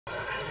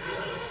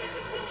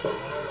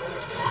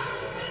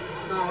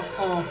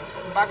Now,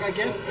 back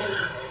again.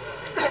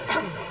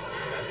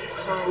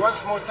 So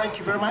once more, thank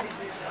you very much.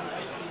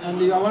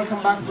 And you are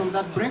welcome back from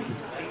that break.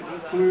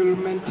 We will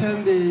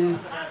maintain the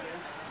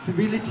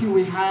civility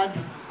we had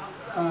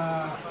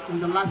in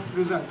the last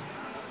result.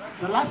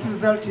 The last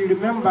result, you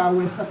remember,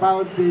 was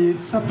about the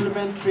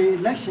supplementary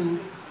election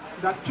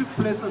that took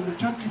place on the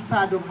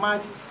 23rd of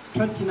March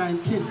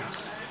 2019.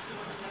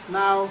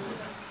 Now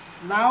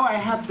I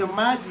have the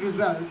merged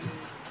result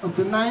of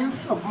the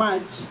 9th of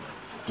March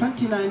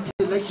 2019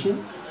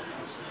 election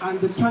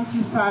and the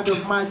 23rd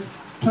of March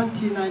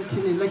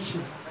 2019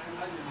 election.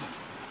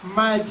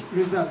 Merged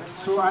result.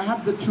 So I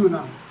have the two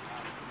now.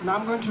 And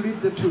I'm going to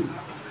read the two.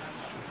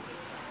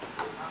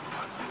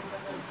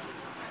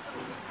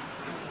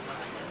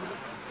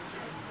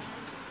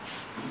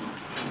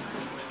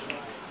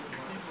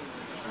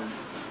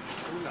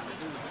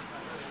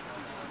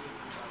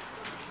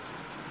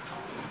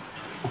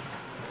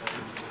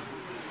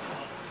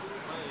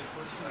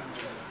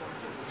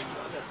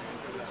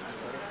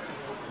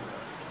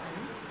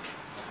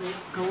 So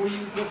can we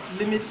just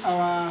limit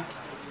our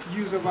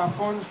use of our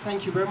phone?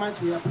 Thank you very much.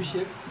 We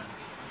appreciate it.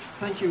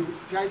 Thank you,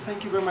 guys.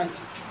 Thank you very much.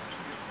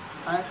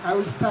 I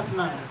will start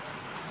now.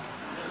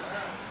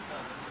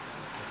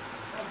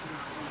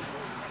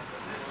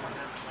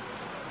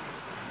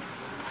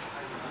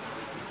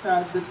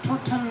 The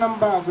total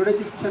number of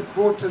registered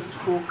voters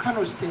for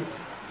Kano State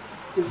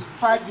is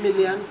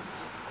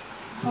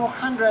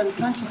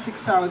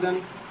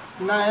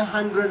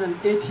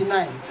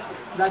 5,426,989.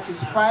 That is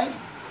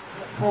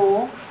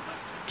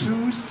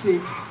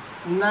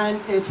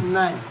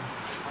 5,426,989.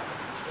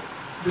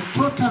 The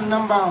total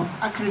number of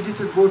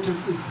accredited voters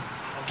is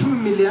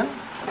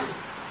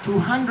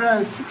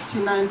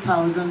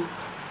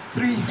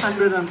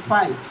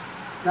 2,269,305.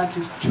 That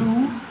is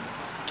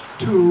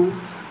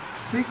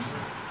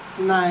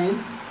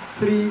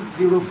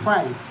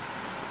 2,269,305.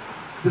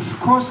 The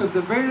scores of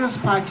the various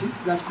parties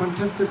that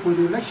contested for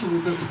the election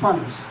is as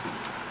follows.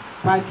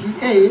 Party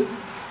A,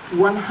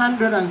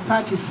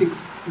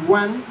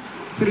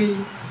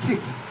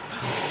 136,136.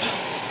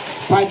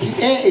 Party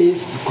A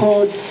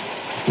scored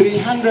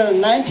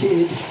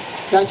 398,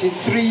 that is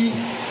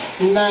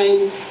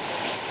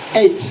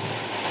 398.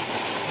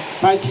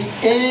 Party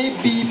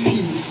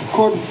ABP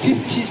scored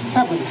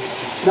 57,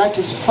 that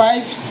is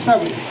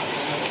 57.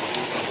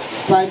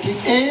 Party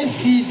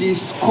ACD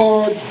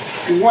scored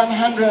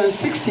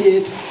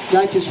 168,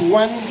 that is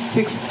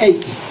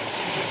 168.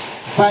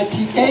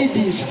 Party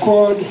AD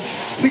scored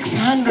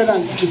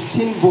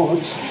 616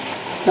 votes,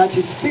 that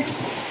is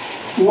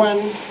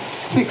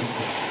 616.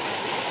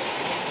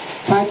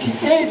 Party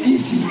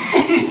ADC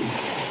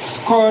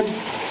scored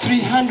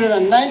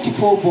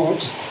 394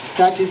 votes,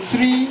 that is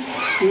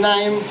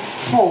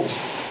 394.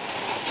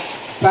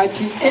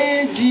 Party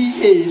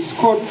AGA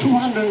scored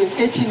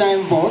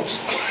 289 votes,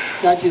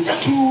 that is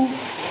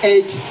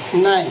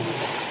 289.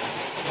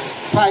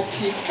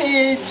 Party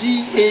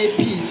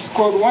AGAP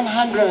scored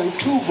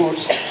 102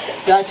 votes,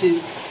 that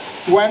is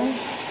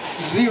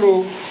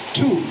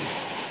 102.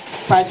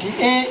 Party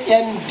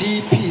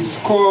ANDP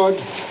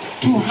scored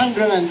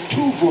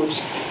 202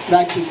 votes,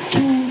 that is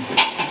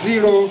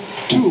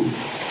 202.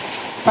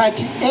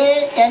 Party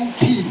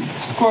ANP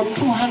scored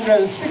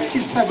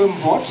 267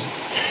 votes,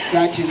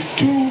 that is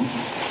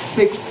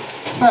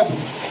 267.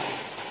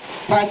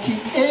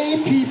 Party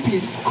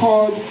APP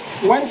scored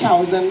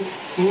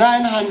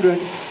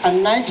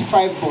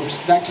 1,995 votes,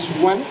 that is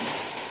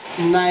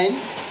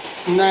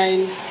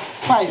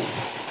 1995.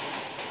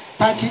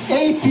 Party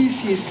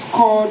APC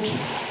scored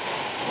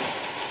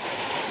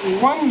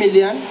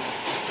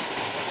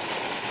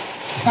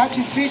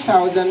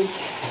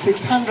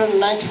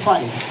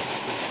 1,033,695.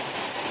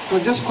 So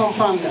just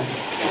confirm that.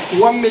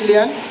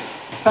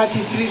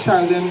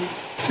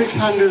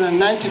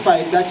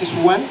 1,033,695, that is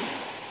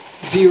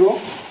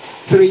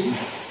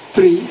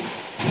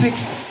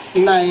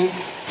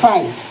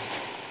 1,033,695.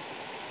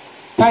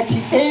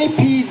 Party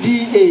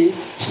APDA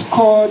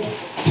scored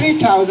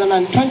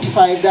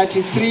 3,025, that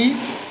is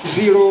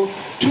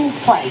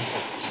 3,025.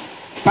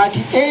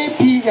 Party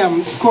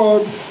APM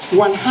scored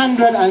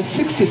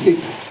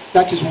 166,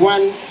 that is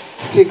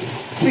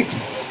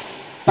 166.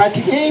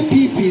 Party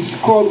APP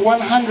scored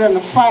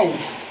 105,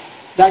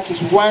 that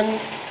is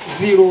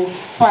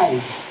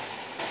 105.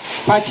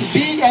 Party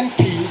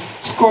BNP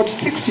scored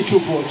 62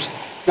 votes,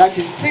 that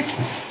is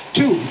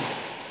 62.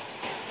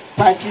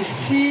 Party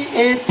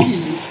CAP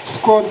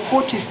scored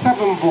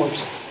 47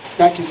 votes,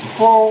 that is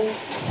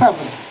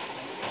 47.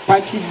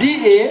 Party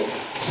DA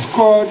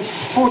scored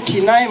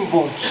 49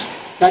 votes,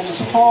 that is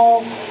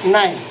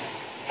 49.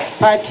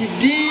 Party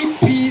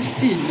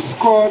DPC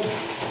scored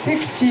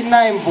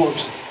 69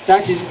 votes,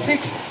 that is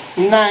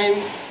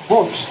 69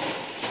 votes.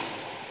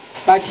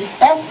 Party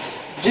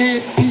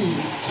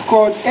FJP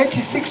scored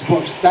 86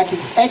 votes, that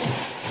is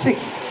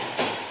 86.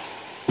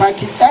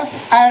 Party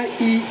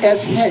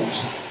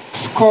FRESH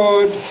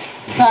scored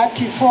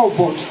 34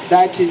 votes,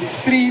 that is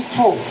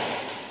 34.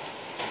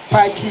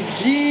 Party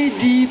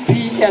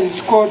GDPN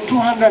scored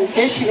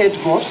 288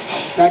 votes,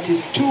 that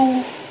is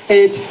 288.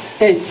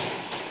 988.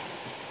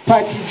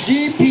 Party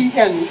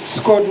GPN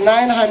scored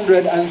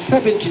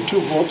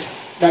 972 votes,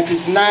 that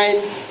is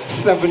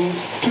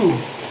 972.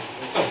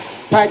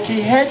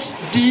 Party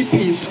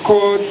HDP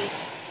scored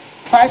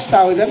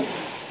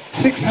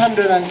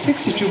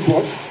 5,662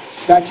 votes,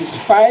 that is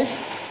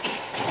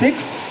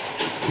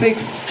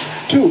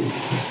 5662.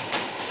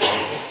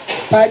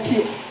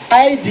 Party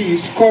ID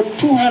scored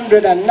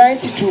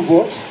 292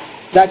 votes,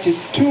 that is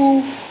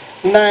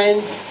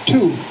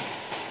 292.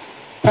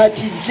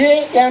 Party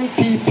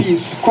JMPP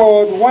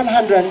scored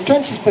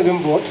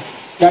 127 votes,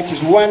 that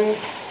is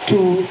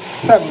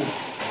 127.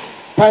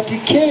 Party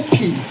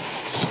KP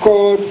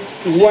scored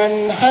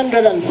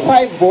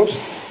 105 votes,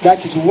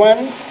 that is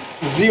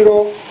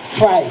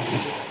 105.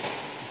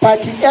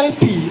 Party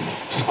LP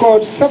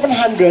scored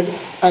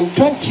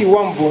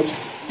 721 votes,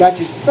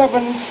 that is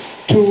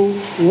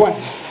 721.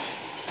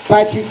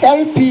 Party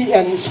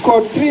LPN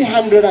scored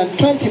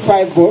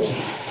 325 votes,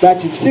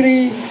 that is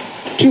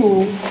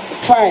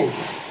 325.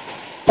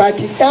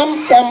 Party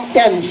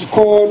MMN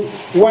scored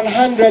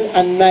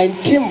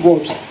 119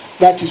 votes,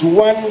 that is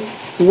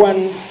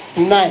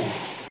 119.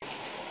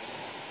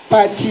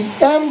 Party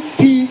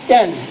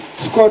MPN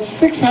scored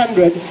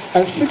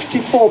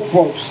 664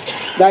 votes,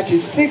 that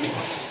is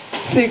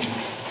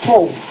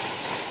 664.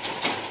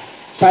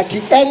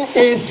 Party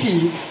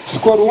NAC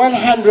scored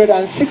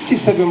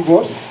 167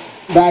 votes,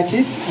 that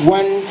is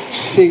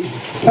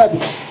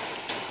 167.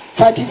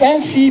 Party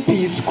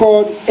NCP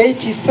scored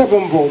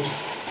 87 votes,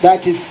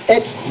 that is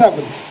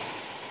 87.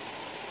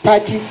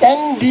 Party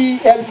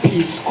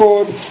NDLP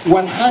scored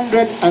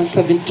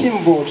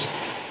 117 votes,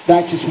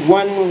 that is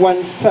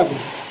 117.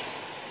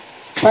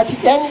 Party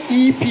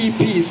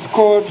NEPP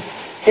scored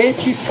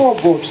 84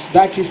 votes,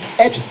 that is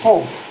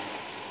 84.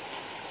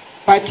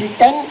 Party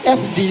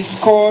NFD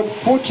scored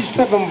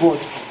 47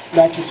 votes,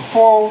 that is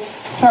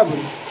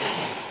 47.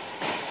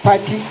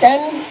 Party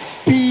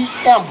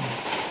NPM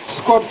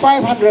scored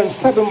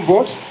 507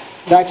 votes,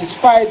 that is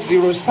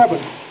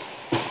 507.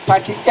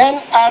 Party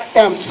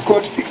NRM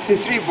scored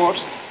 63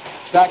 votes,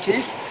 that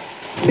is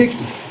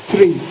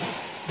 63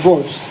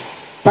 votes.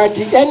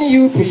 Party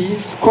NUP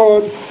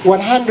scored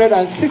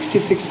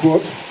 166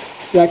 votes,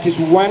 that is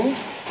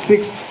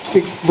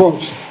 166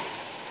 votes.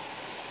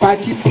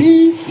 Party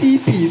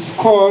PCP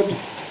scored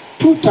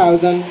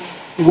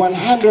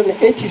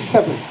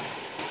 2,187,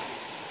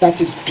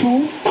 that is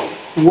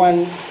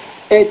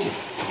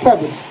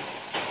 2,187.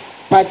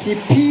 Party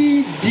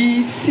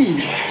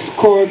PDC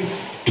scored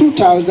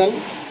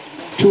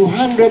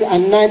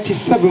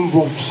 2,297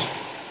 votes,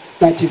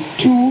 that is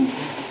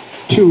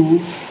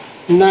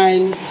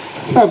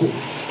 2,297.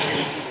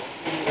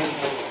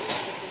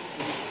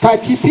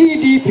 Party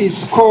PDP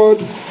scored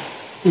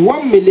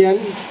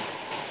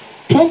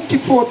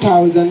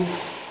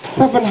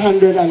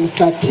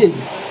 1,024,713,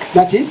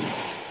 that is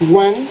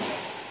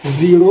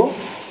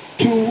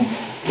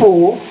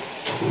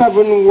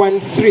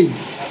 1,024,713.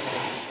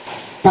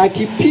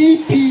 Party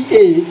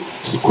PPA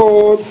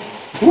scored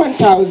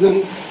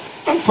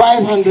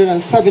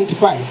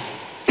 1,575,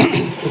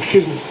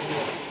 excuse me,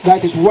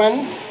 that is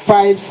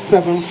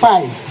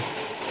 1,575.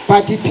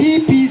 Party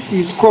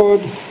PPC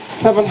scored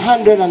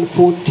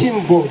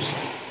 714 votes,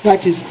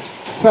 that is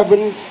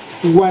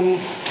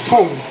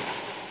 714.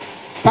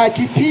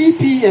 Party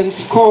PPN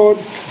scored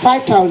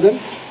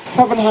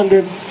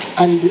 5,700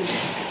 and,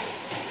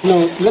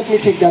 no, let me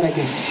take that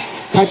again.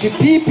 Party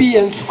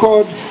PPN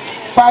scored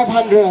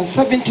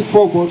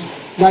 574 votes,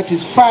 that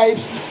is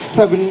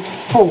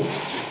 574.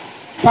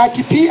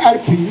 Party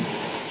PRP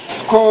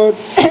scored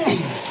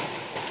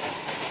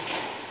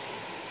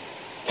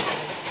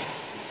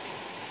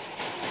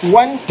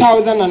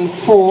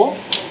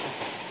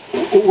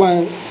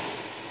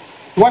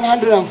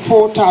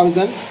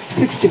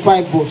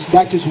 104,065 votes,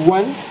 that is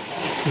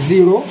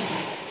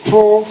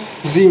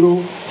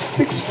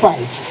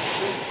 104065.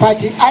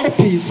 Party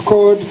RP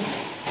scored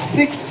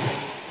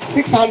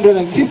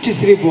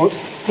 653 votes,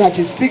 that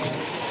is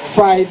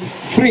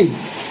 653.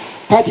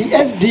 Party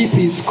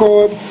SDP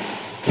scored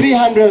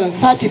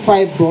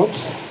 335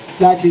 votes,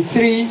 that is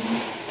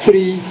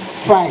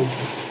 335.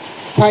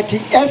 Party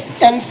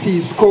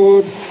SNC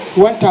scored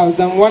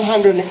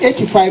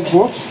 1,185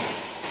 votes,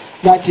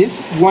 that is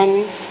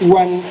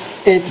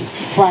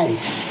 1185.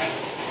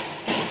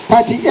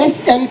 Party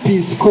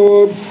SNP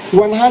scored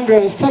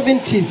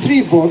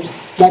 173 votes,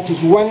 that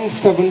is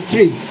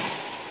 173.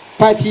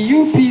 Party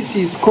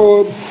UPC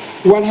scored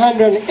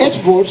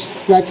 108 votes,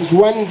 that is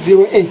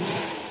 108.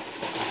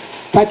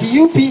 Party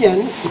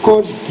UPN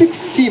scored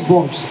 60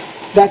 votes,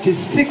 that is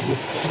 60.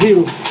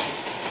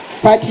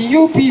 Party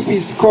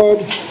UPP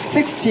scored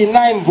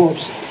 69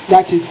 votes,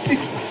 that is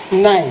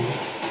 69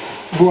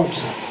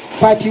 votes.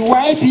 Party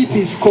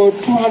YPP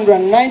scored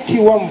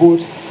 291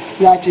 votes,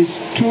 that is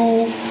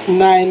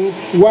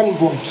 291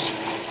 votes.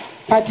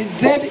 Party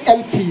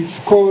ZLP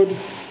scored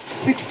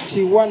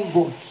 61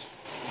 votes.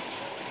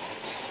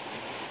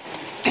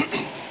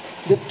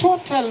 The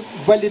total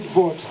valid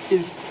votes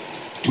is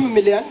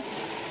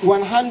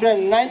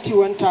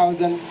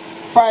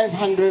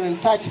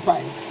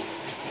 2,191,535.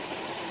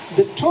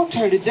 The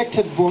total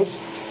rejected votes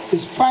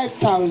is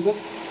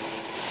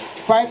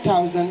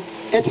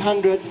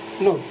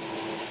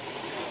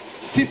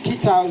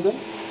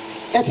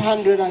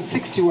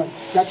 50,861.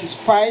 That is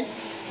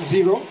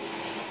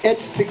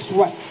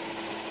 50861.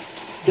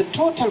 The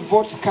total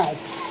votes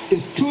cast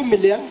is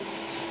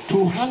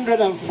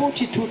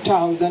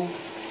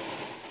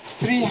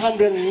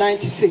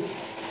 2,242,396.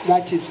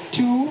 That is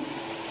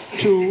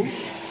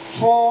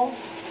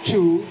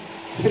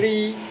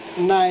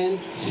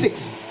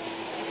 2242396.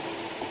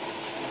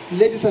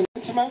 Ladies and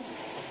gentlemen,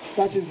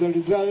 that is the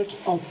result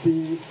of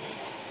the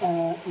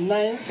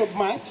 9th of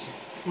March,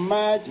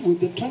 merged with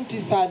the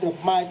 23rd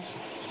of March,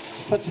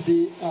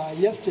 Saturday,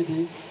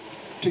 yesterday,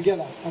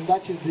 together, and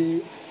that is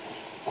the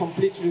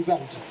complete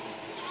result.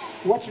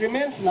 What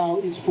remains now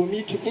is for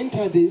me to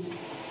enter this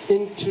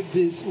into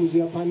this with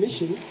your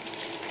permission.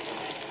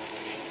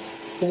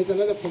 There is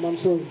another form, I'm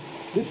sorry.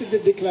 This is the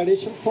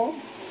declaration form.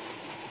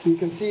 You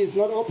can see it's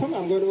not open.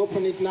 I'm going to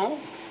open it now.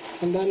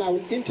 And then I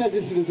will enter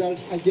this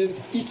result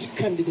against each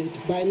candidate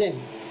by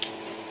name.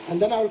 And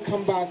then I will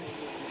come back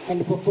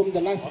and perform the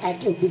last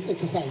act of this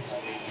exercise.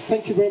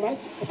 Thank you very much.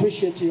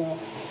 Appreciate your